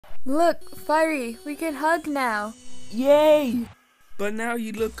Look, Fiery, we can hug now. Yay! But now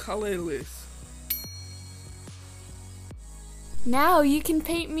you look colorless. Now you can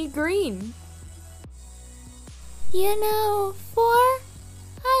paint me green. You know,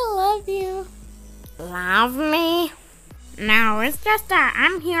 I love you. Love me? No, it's just that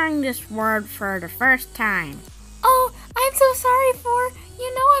I'm hearing this word for the first time. Oh, I'm so sorry,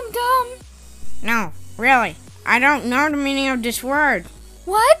 You know I'm dumb. No, really, I don't know the meaning of this word.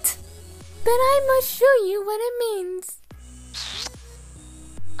 What? Then I must show you what it means.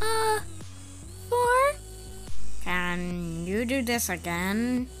 Can you do this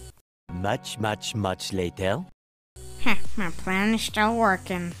again? Much later. Heh, my plan is still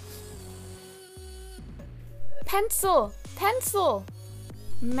working. Pencil!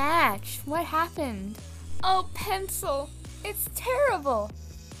 Match, what happened? Oh, pencil! It's terrible!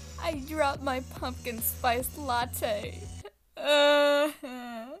 I dropped my pumpkin spice latte.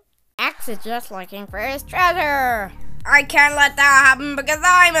 X is just looking for his treasure. I can't let that happen because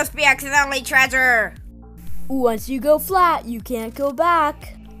I must be accidentally treasure. Once you go flat, you can't go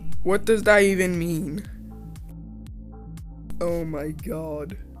back. What does that even mean? Oh my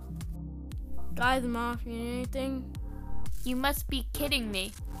god. Guys, Mom, you need anything? You must be kidding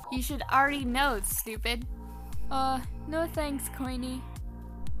me. You should already know, stupid. No thanks, Coiny.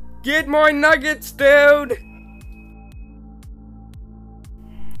 Get more nuggets, dude!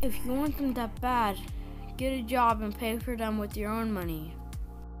 If you want them that bad, get a job and pay for them with your own money.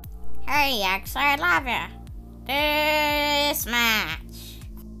 Hey, X, I love you. This match.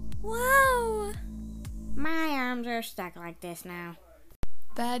 Wow! My arms are stuck like this now.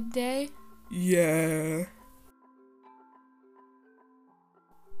 Bad day? Yeah.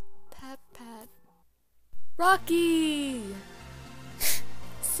 Pat. Rocky!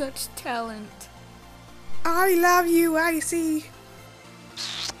 Such talent. I love you, Icy.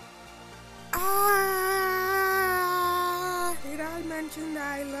 Did I mention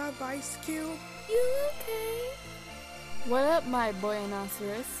that I love Ice Cube? You okay? What up, my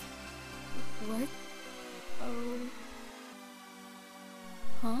boynoceros? What? Oh.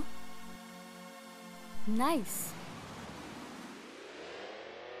 Huh? Nice.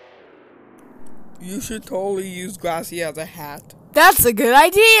 You should totally use Glassy as a hat. That's a good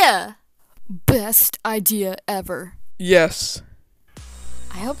idea! Best idea ever. Yes.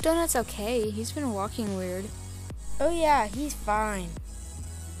 I hope Donut's okay. He's been walking weird. Oh yeah, he's fine.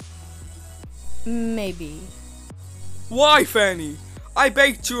 Maybe. Why, Fanny? I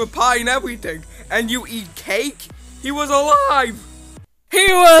baked you a pie and everything, and you eat cake? He was alive! He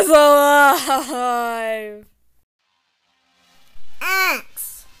was alive!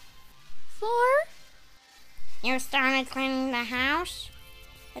 X, 4? you started cleaning the house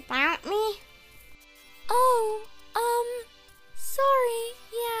without me? Oh, sorry.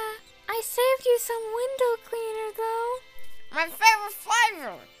 Yeah, I saved you some window cleaner though. My favorite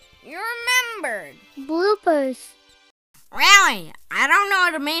flavor. You remembered. Bloopers. Really? I don't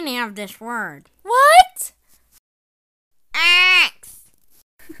know the meaning of this word. What? X.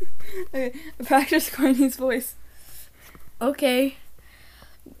 Okay, practice Coiny's voice. Okay.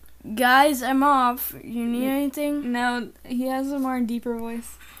 Guys, I'm off. You need anything? No, he has a more deeper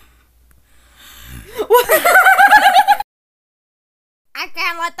voice. I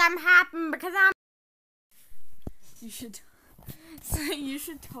can't let them happen because I'm... You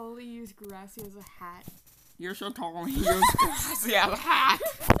should totally use Grassy as a hat. You should totally use Glassy as a hat.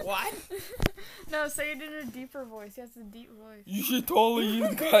 What? No, say it in a deeper voice. He has a deep voice. You should totally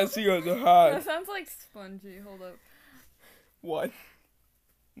use Glassy as a That hat. sounds like spongy. Hold up. What?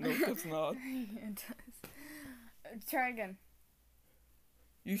 No, that's not. It does. Try again.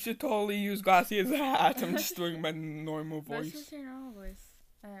 You should totally use Glassy as a hat. I'm just doing my normal That's voice. just your normal voice.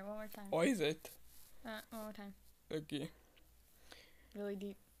 Alright, one more time. Or is it? One more time. Okay. Really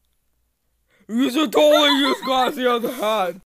deep. You should totally use Glassy as a hat.